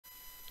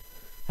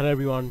Hello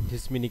everyone,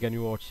 this is Minik and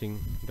you're watching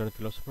Eternal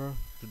Philosopher.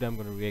 Today I'm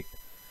going to react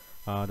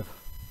the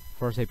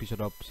first episode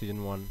of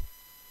Season 1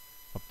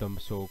 of the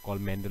show called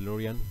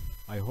Mandalorian.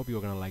 I hope you're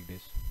going to like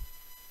this.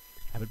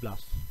 Have a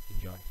blast.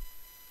 Enjoy.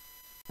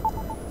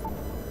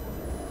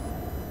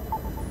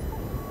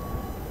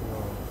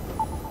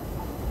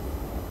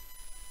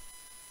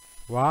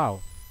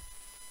 Wow.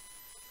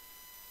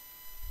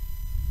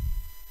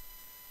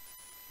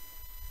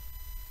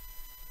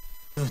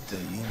 What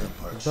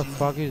the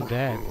fuck is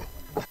that?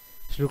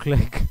 It looks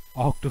like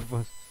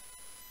octopus.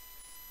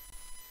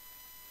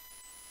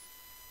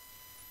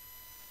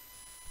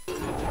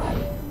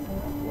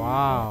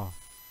 Wow.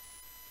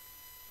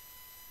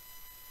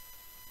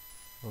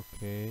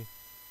 Okay.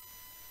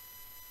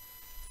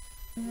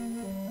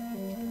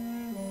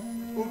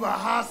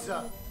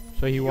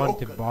 So he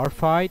wants a bar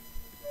fight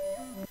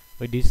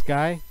with this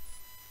guy.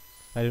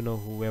 I don't know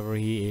whoever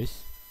he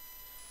is.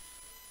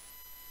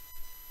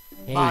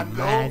 Hey,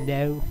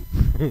 Mando.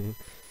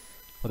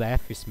 Oh, the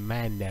F is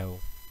Mando.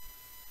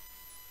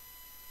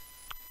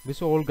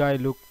 This old guy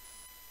look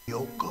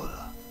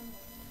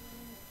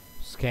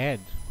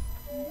scared.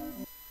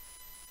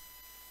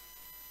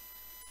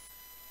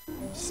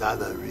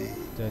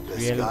 That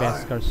real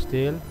Beskar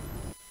still.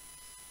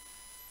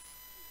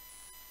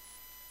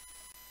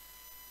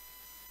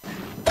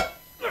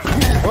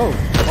 Whoa!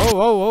 Oh!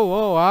 Whoa! Whoa!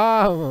 Whoa!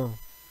 Wow!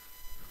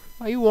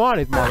 What you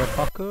want it,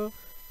 motherfucker?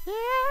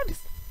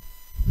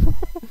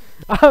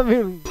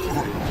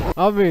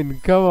 I mean,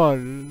 come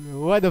on.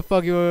 Why the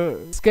fuck you were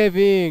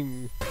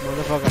escaping,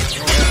 motherfucker?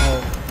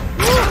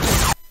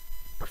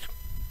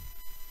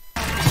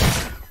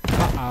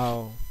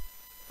 Uh-oh.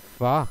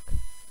 Fuck.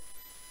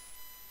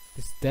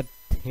 Is that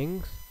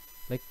things?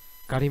 Like,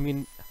 cut him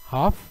in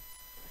half?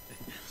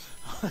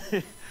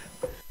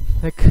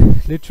 Like,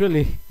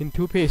 literally, in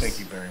two pieces. Thank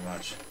you very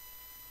much.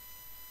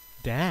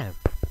 Damn.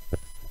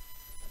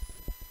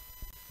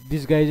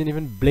 This guy isn't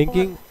even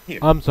blinking.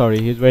 I'm sorry,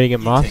 he's wearing a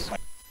mask.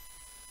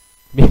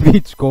 Maybe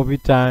it's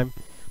COVID time,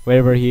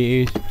 wherever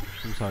he is.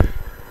 I'm sorry.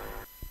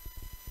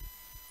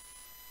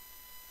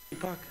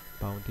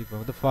 Bounty,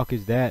 what the fuck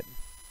is that?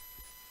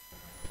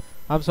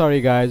 I'm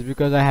sorry guys,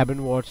 because I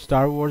haven't watched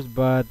Star Wars,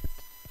 but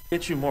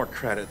get you more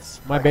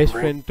credits. My best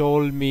friend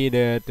told me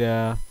that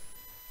there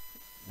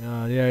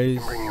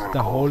is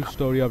the whole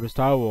story of the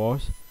Star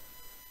Wars.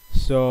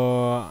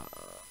 So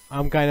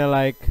I'm kinda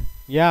like,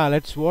 yeah,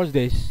 let's watch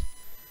this.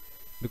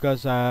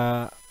 Because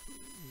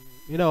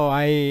you know,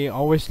 I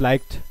always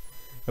liked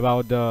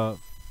about the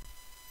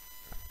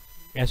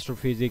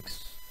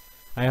astrophysics.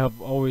 I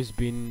have always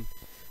been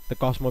the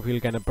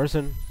cosmophile kind of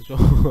person. So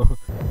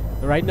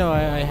right now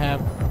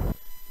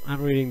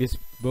I'm reading this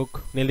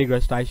book, Neil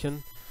deGrasse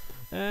Tyson,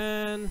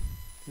 and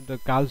the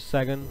Carl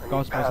Sagan,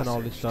 Cosmos, and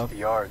all this stuff.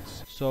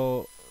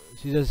 So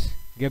she just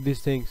gave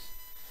these things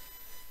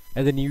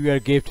as a New Year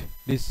gift,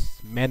 this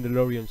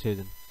Mandalorian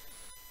season.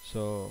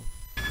 So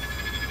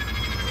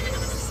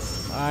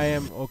I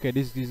am okay.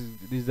 This is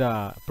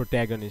the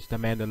protagonist, the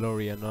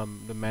Mandalorian,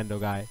 the Mando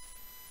guy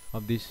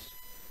of this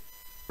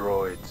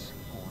droid.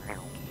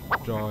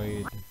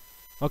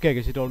 Okay,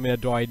 because he told me a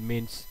droid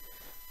means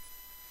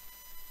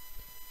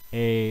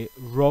a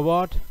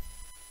robot.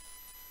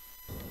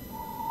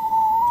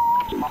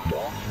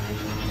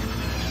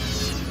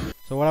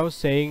 So what I was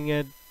saying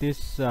at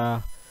this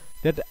that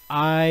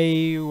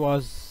I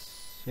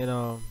was, you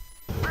know,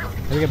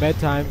 having a bad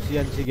time.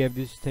 She gave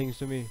these things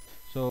to me.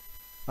 So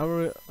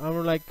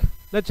I'm like,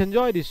 let's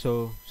enjoy this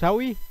show, shall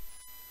we?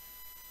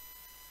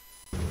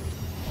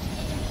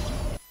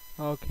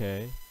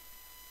 Okay.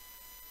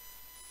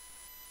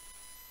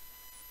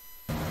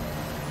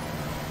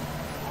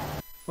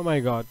 Oh my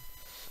god.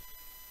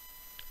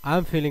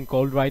 I'm feeling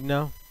cold right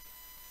now.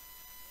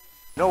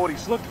 Know what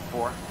he's looking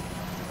for?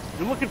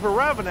 You're looking for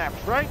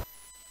Ravenaps, right?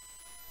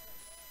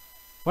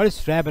 What is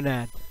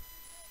Ravenat?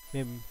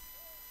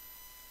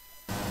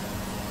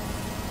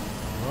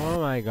 Oh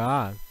my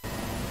god.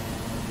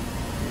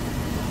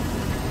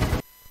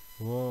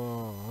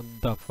 Whoa, what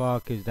the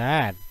fuck is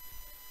that?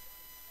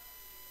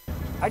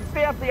 I'd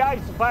stay off the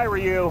ice if I were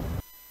you.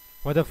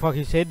 What the fuck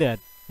he said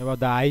that? About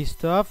the ice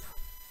stuff?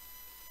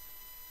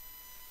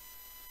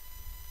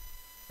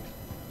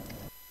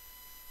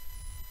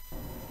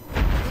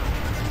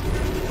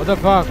 What the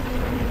fuck?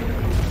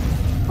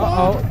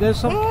 Uh-oh, there's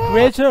some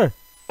creature!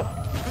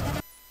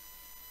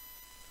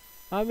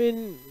 I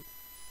mean,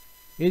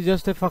 he's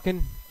just a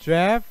fucking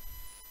trap.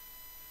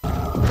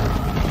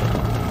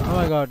 Oh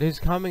my god, he's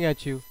coming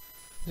at you.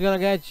 He's gonna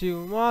get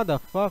you,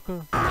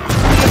 motherfucker.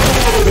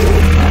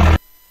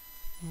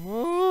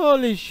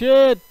 Holy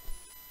shit!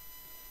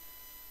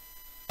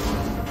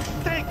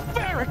 Thank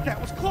Ferric, that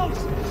was close!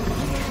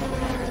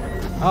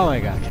 Oh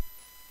my god.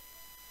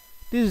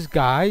 This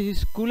guy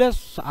is cool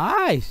as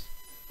ice.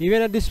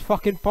 Even at this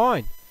fucking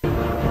point.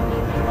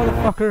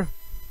 Motherfucker.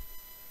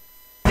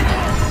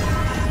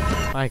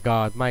 My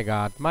god, my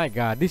god, my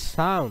god, this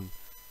sound.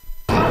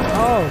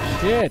 Oh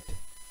shit.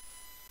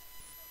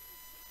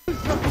 We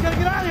gotta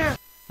get out of here!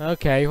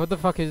 Okay, what the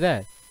fuck is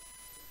that?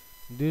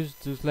 This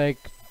just like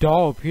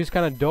dope. He's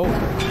kind of dope.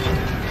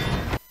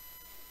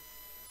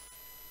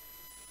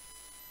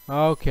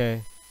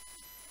 Okay.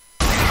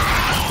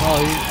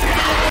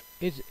 Oh,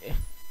 it's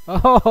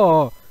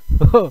oh.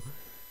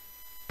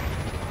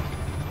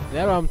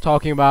 That's what I'm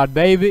talking about,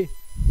 baby.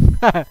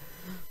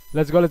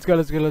 Let's go.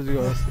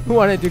 Who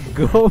wanted to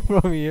go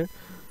from here?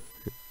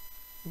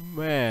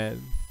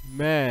 Man.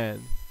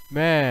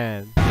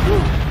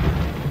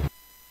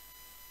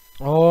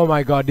 Oh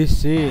my god, this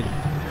scene.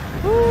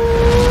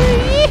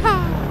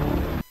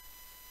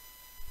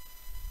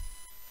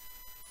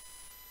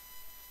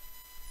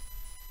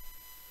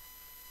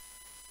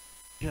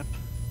 Yep.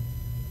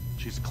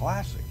 She's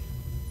classic.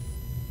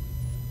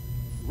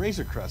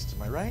 Razor crust,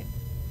 am I right?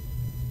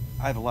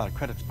 I have a lot of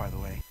credits, by the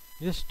way.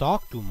 You just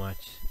talk too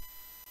much.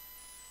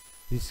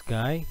 This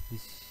guy,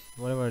 this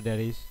whatever that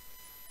is,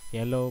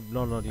 yellow,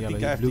 no, not I yellow,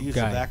 think I have to blue use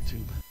the guy. vac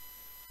tube.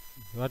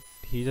 What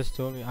he just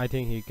told me, I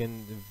think he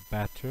can the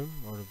bathroom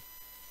or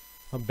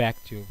a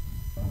back tube.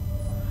 Oh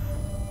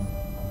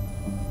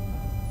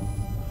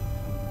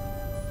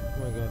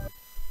my god,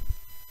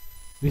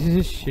 this is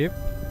his ship.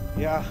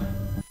 Yeah.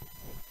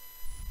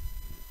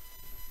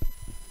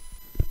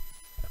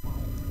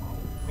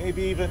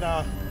 Maybe even,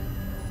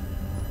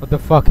 What the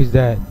fuck is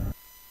that?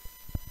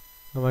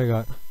 Oh my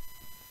god.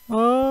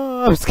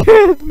 Oh, I'm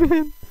scared,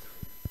 man.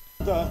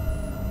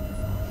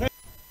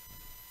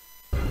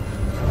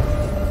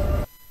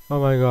 Oh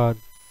my god.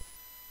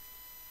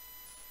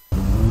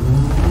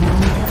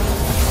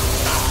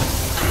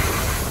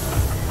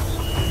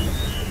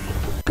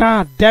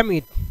 God damn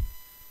it.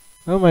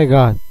 Oh my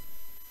god.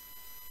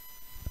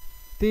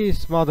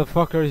 This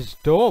motherfucker is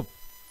dope.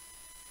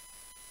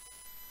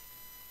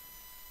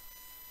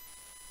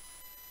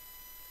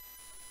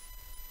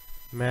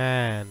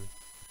 Man.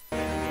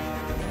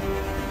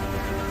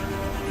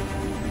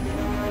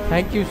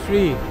 Thank you,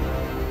 Sri,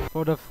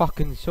 for the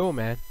fucking show,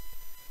 man.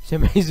 It's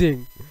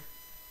amazing.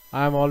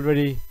 I'm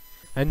already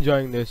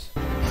enjoying this.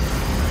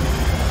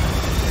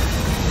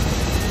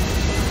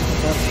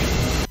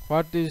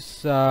 What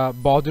is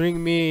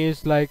bothering me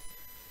is like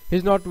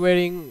that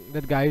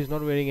guy is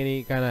not wearing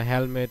any kind of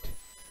helmet.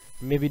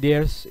 Maybe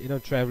there's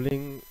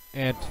traveling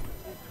at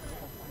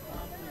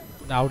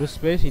outer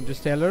space,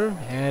 interstellar,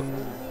 and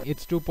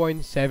it's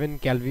 2.7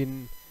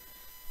 Kelvin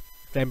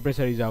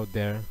temperature is out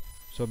there.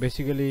 So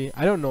basically,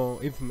 I don't know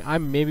if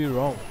I'm maybe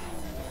wrong,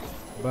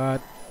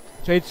 but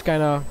so it's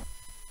kind of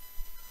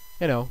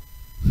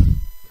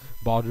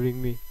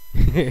bothering me.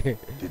 Did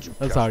you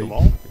I'm catch sorry. them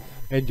all?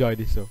 Enjoy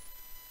this show.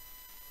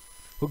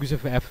 Who gives a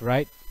F,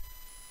 right?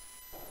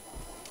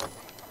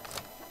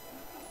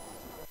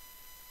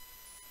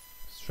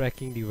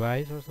 Tracking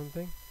device or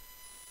something.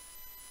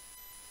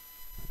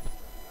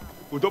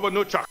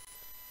 Udobanutchak.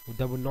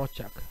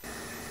 Udabunochak.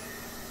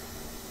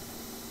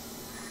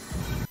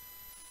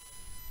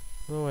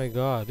 Oh my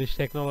god, this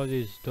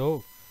technology is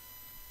dope.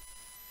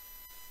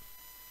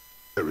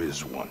 There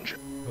is one.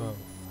 Oh.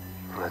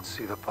 Let's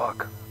see the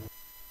puck.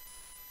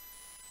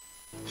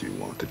 Do you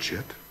want the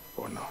chip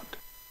or not?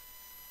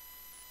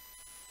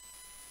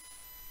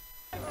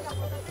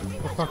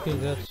 What the fuck is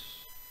that?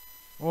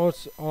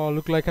 Oh,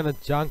 look like a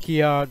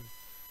junkyard.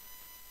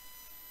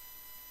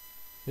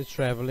 It's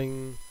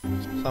traveling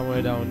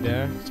somewhere down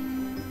there.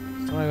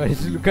 Oh my god,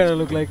 it kind of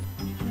look like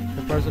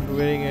the person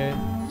wearing a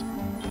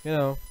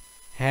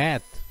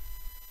hat.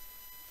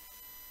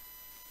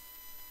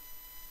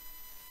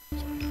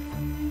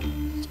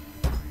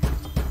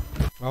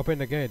 Open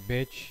the gate,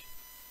 bitch.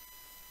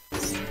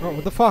 Oh,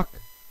 what the fuck?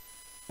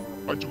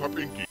 Ajuha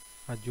Pinky,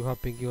 Ajuha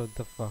Pinky, what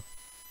the fuck?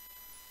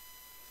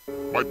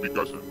 my big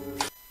cousin.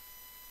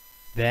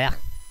 There.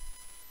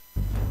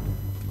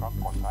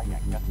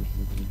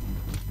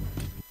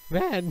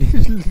 Man,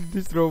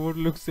 this robot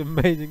looks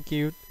amazing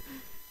cute.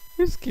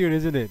 It's cute,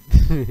 isn't it?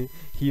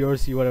 He or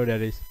she, whatever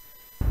that is.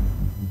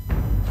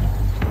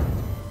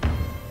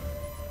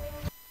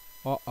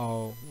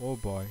 Uh-oh. Oh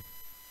boy.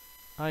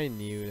 I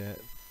knew that.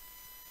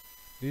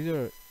 These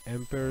are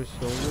Emperor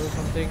soldiers or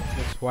something.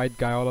 That's white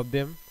guy, all of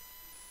them.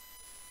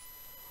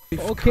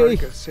 Okay.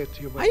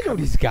 I know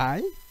this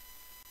guy.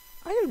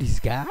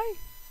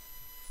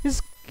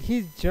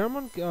 He's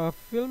German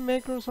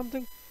filmmaker or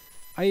something.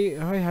 I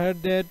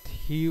heard that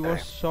he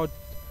was shot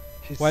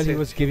while he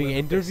was giving an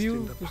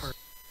interview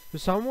to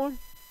someone,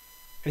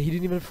 and he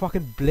didn't even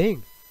fucking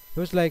blink. He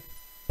was like,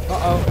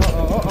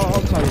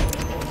 I'm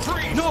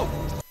sorry. No!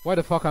 Why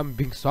the fuck I'm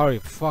being sorry?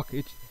 Fuck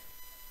it.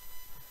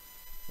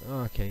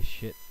 Okay,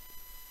 shit.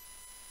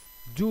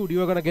 Dude,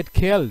 you are gonna get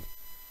killed.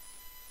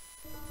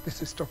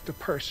 This is Dr.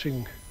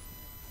 Pershing.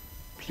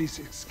 Please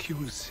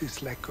excuse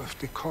his lack of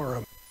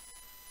decorum.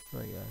 Oh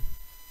my god.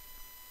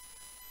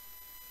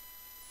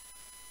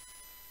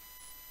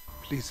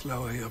 Please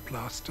lower your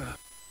blaster.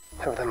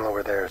 Have them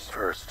lower theirs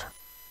first.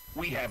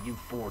 We have you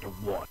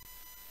 4-1.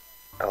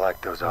 I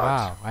like those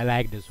odds. Wow, I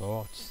like this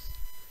odds.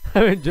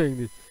 I'm enjoying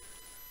this.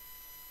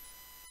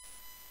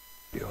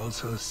 You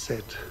also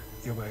said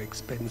you were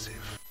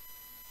expensive.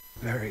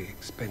 Very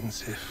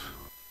expensive.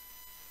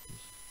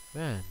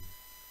 Man,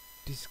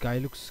 this guy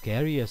looks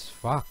scary as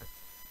fuck.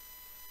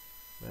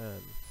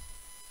 man.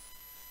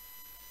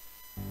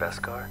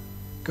 Beskar?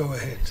 Go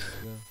ahead.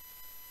 Yeah.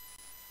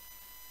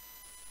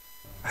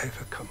 I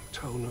have come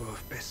to know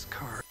of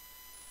Beskar.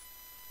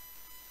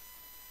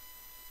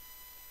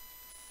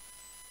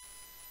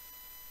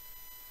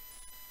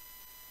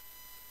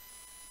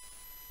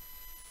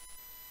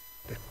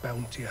 That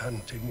bounty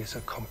hunting is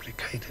a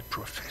complicated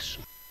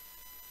profession.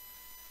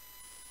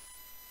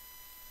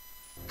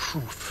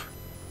 Proof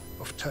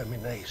of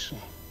termination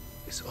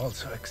is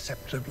also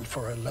acceptable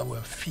for a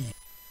lower fee.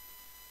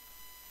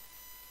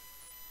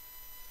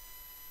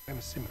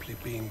 I'm simply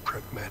being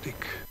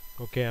pragmatic.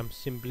 Okay, I'm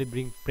simply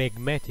being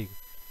pragmatic.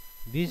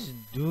 This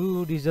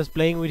dude is just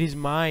playing with his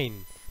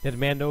mind. That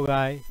Mando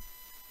guy.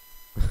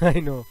 I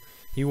know.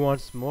 He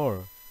wants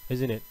more,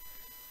 isn't it?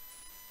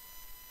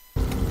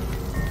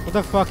 What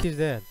the fuck is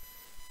that?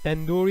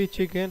 Tandoori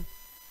chicken?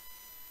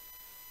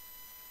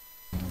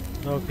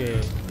 Okay,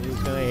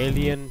 it's an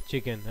alien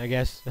chicken, I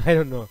guess. I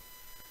don't know.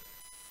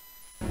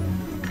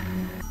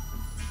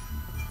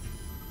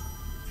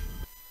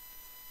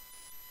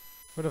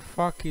 What the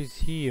fuck is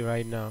he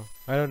right now?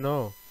 I don't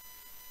know.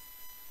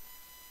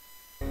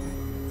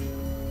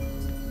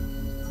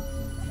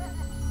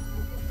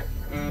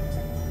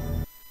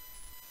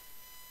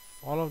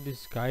 All of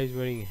these guys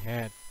wearing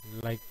hat,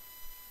 like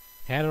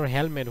hat or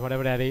helmet,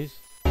 whatever that is.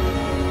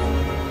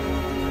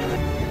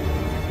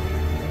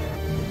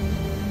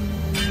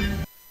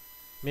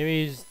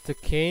 Maybe he's the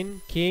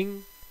king.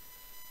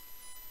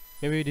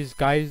 Maybe this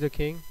guy is the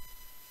king,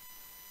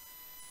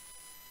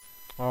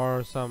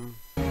 or some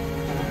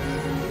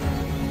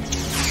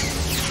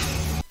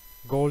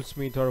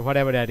goldsmith or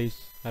whatever that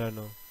is. I don't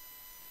know.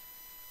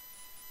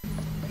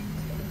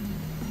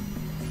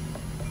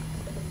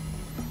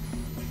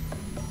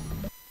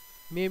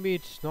 Maybe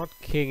it's not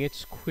king,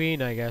 it's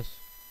queen, I guess.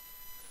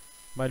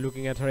 By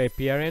looking at her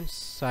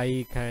appearance,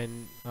 I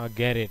can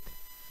get it.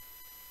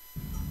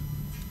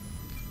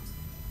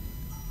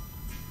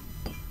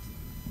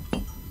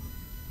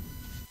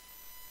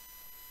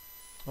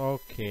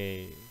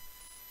 Okay.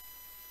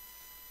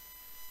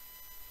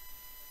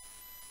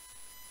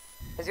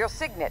 Has your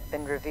signet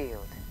been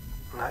revealed?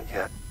 Not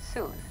yet.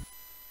 Soon.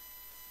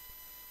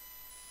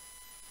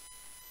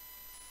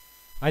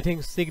 I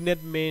think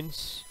signet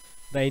means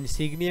the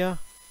insignia.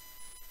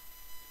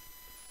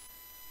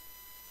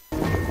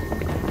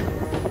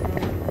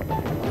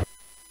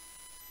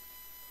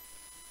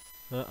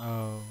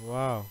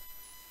 Wow.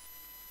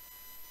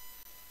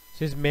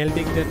 She's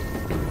melting that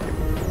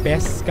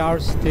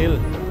Beskar still.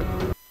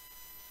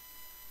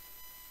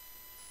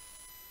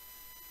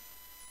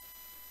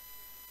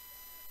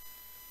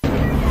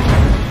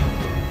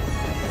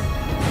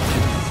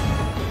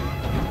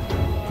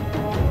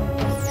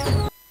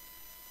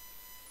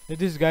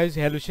 This guy is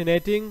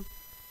hallucinating.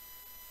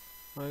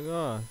 My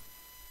god.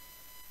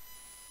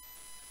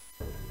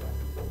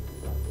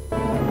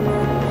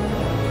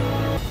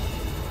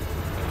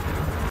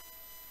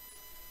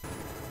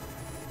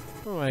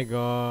 Oh my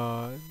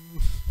god.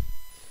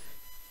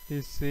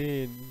 This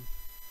scene.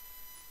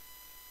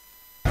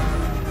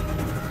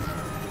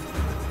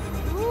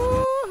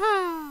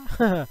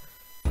 Woo-ha!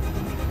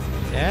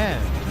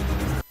 Yeah.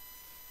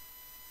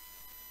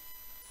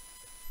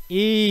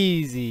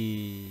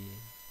 Easy.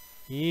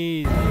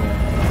 Easy.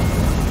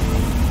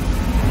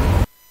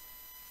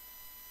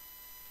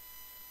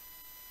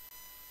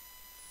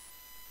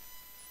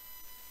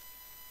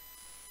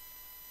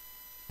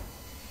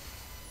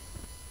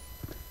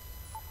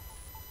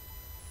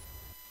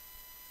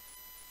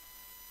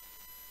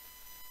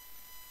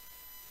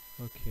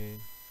 Okay,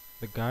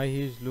 the guy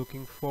he's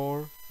looking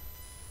for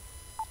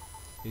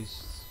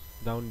is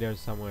down there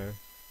somewhere.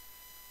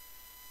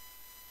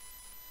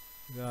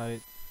 Got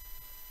it.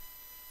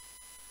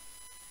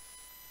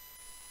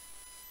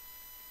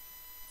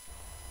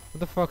 What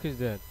the fuck is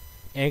that?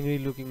 Angry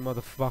looking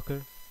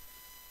motherfucker.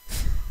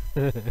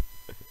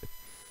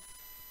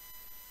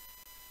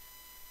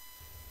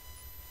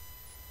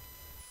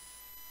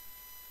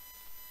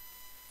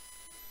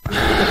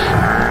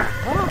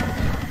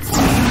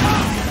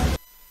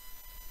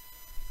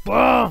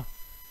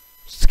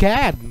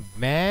 Scared,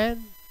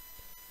 man.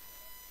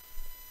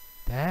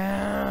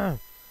 Damn.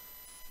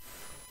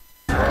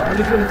 I'm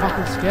literally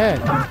fucking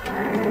scared.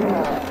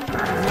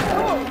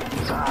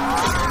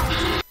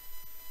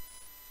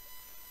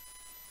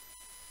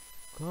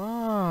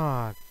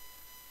 God.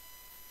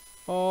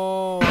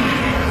 Oh.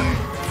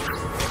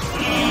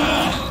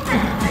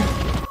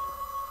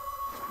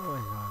 Oh my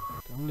god.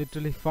 I'm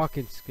literally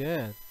fucking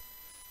scared.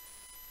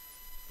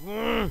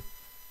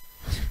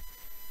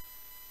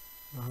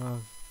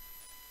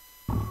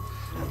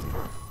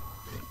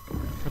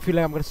 I feel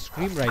like I'm gonna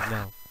scream right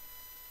now.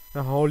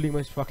 I'm holding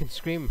my fucking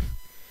scream.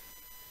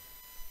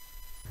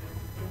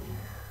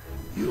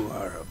 You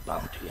are a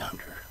bounty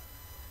hunter.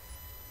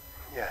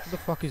 Yes. What the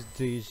fuck is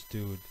this,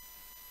 dude?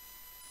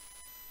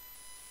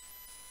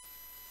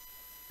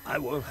 I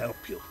will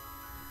help you.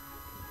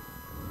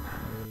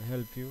 I will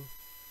help you.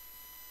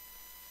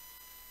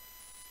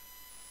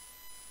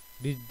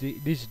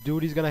 This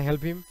dude is gonna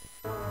help him?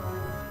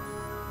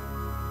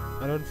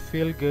 I don't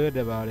feel good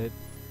about it.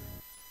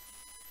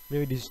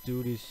 Maybe this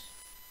dude is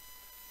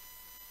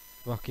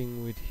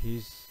fucking with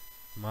his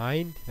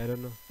mind. I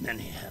don't know.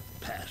 Many have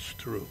passed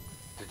through.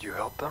 Did you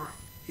help them?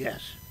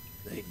 Yes,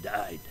 they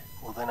died.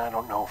 Well, then I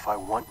don't know if I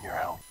want your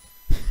help.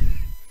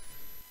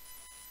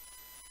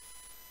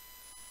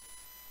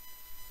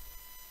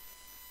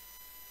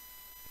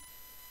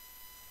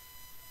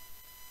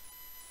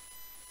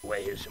 The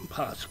way is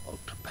impossible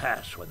to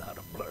pass without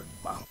a blurred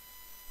mount.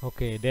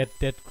 Okay,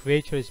 that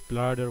creature is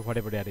blood or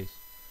whatever that is.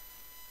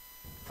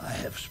 I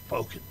have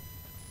spoken.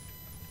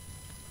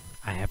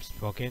 I have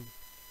spoken.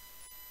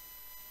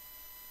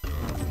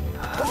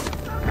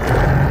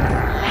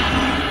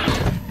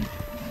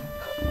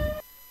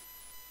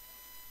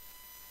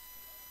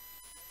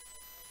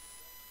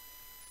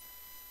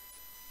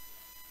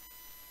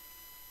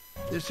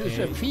 This is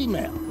a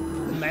female.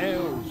 The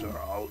males are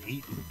all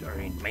eaten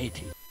during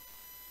mating.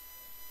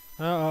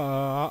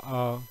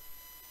 Uh-oh.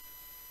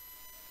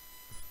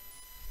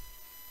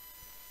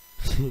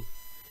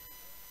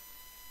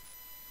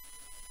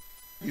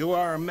 You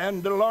are a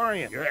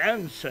Mandalorian. Your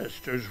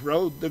ancestors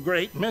rode the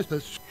great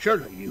mythos.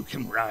 Surely you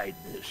can ride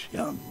this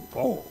young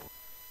foal.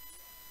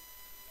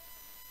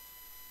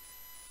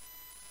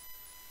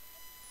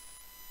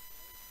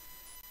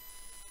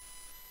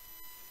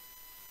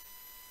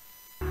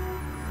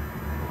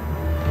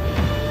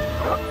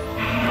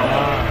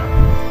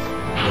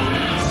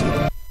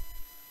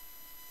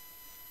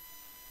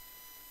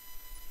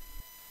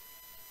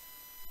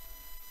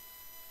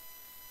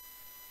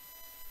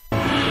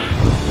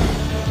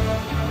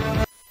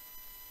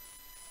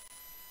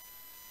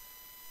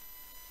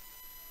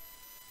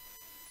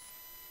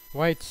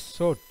 Why it's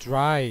so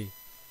dry?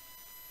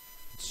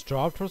 It's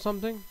dropped or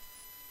something?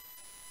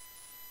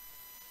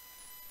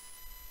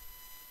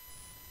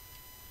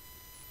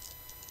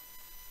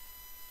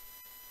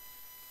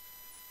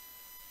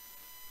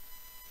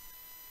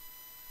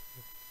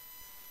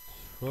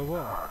 What?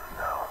 Oh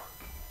no.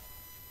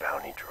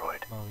 Bounty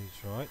droid. Bounty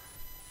droid.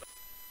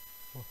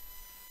 Oh.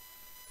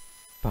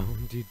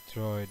 Bounty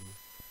droid.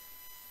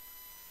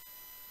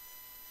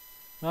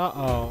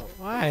 Uh-oh.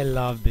 I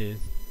love this.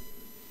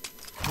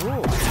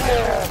 Whoa.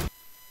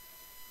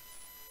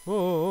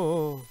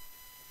 Whoa.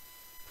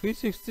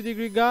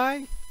 360-degree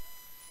guy?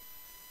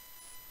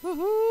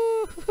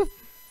 Woohoo!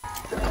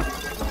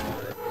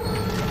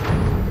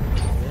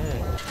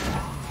 Yeah.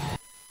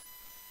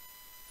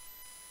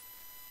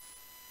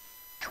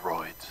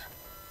 Droids.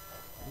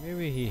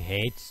 Maybe he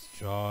hates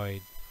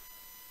droid.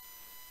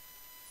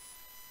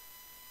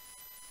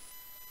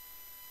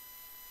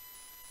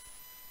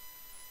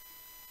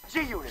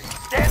 G-Unit,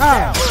 stand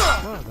down!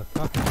 What the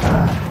fuck?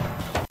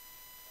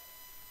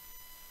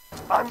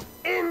 I'm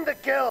in the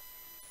kill!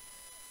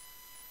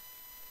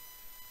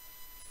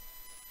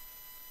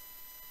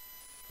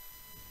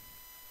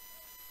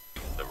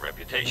 The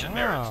reputation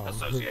Wow. merits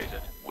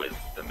associated with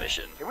the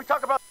mission. Can we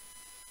talk about...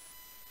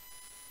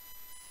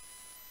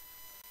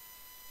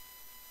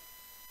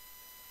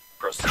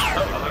 Proceed.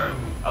 Alert!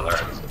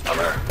 Alert!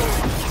 Alert!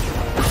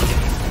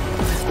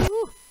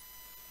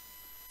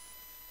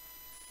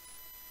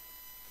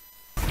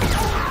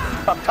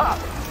 Up top!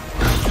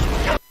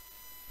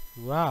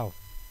 Wow.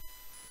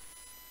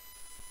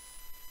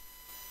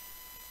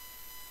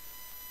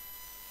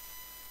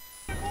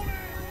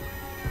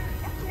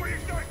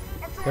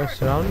 They're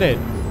surrounded.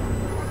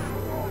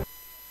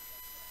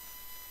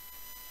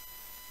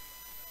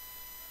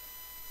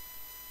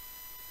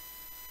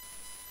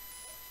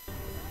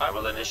 I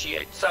will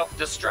initiate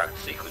self-destruct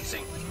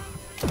sequencing.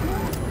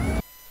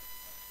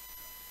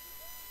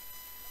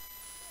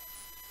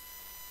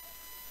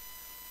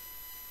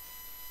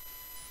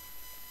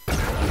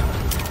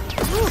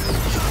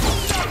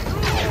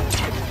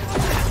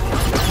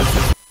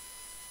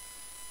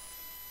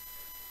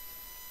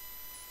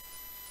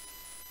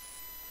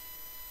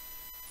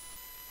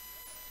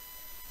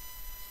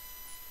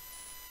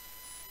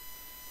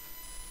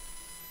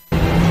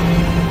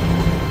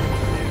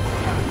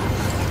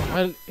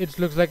 Well, it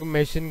looks like a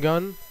machine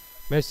gun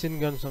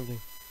something.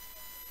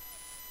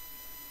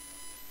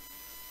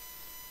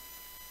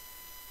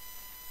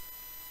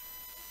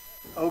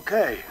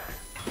 Okay.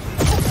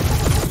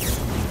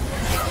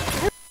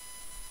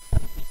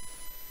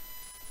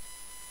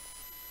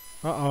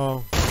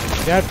 Uh-oh.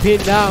 They're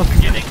pinned down.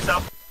 Beginning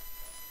self.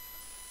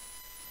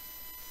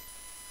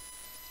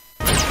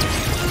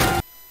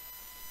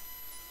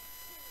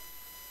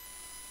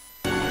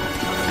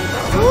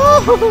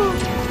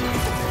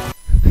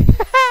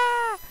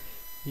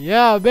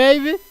 Yeah,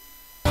 baby.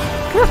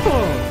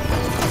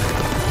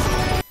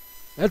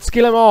 Let's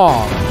kill them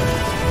all.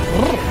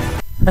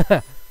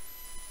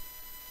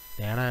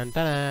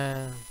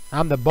 Dun-dun-dun-dun.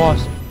 I'm the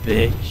boss,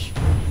 bitch.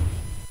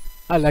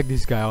 I like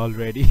this guy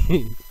already.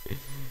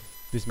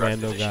 This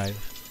Mando guy.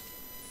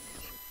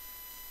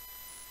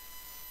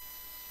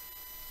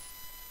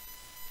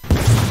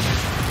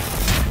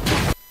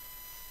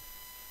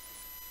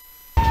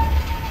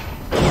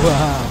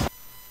 Wow.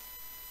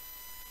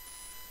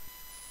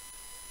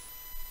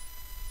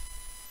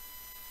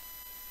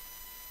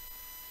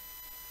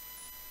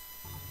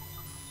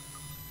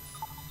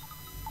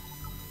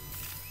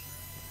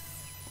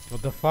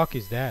 What the fuck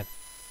is that?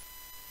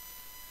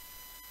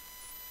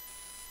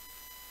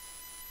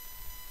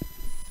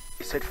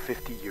 He said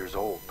 50 years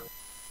old.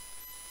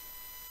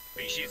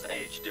 Species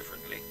age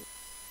differently.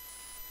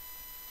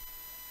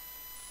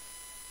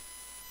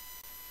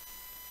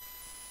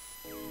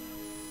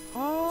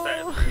 Oh,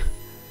 Sadly,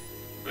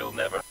 we'll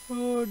never.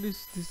 oh,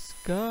 this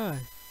guy.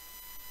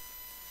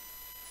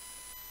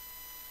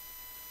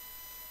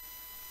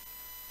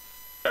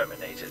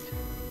 Terminated.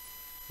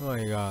 Oh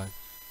my god.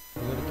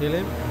 You gonna kill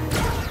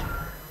him?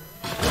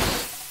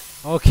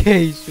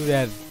 Okay, shoot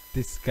at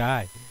this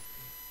guy.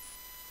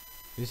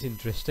 This is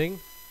interesting.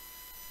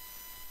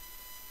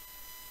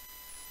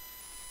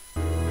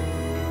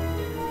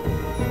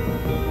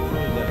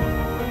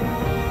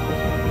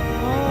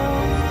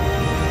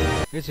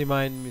 Oh, this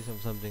reminds me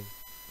of something.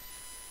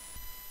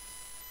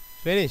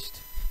 Finished.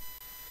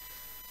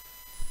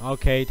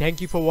 Okay,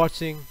 thank you for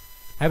watching.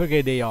 Have a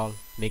great day, y'all.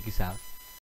 Nick is out.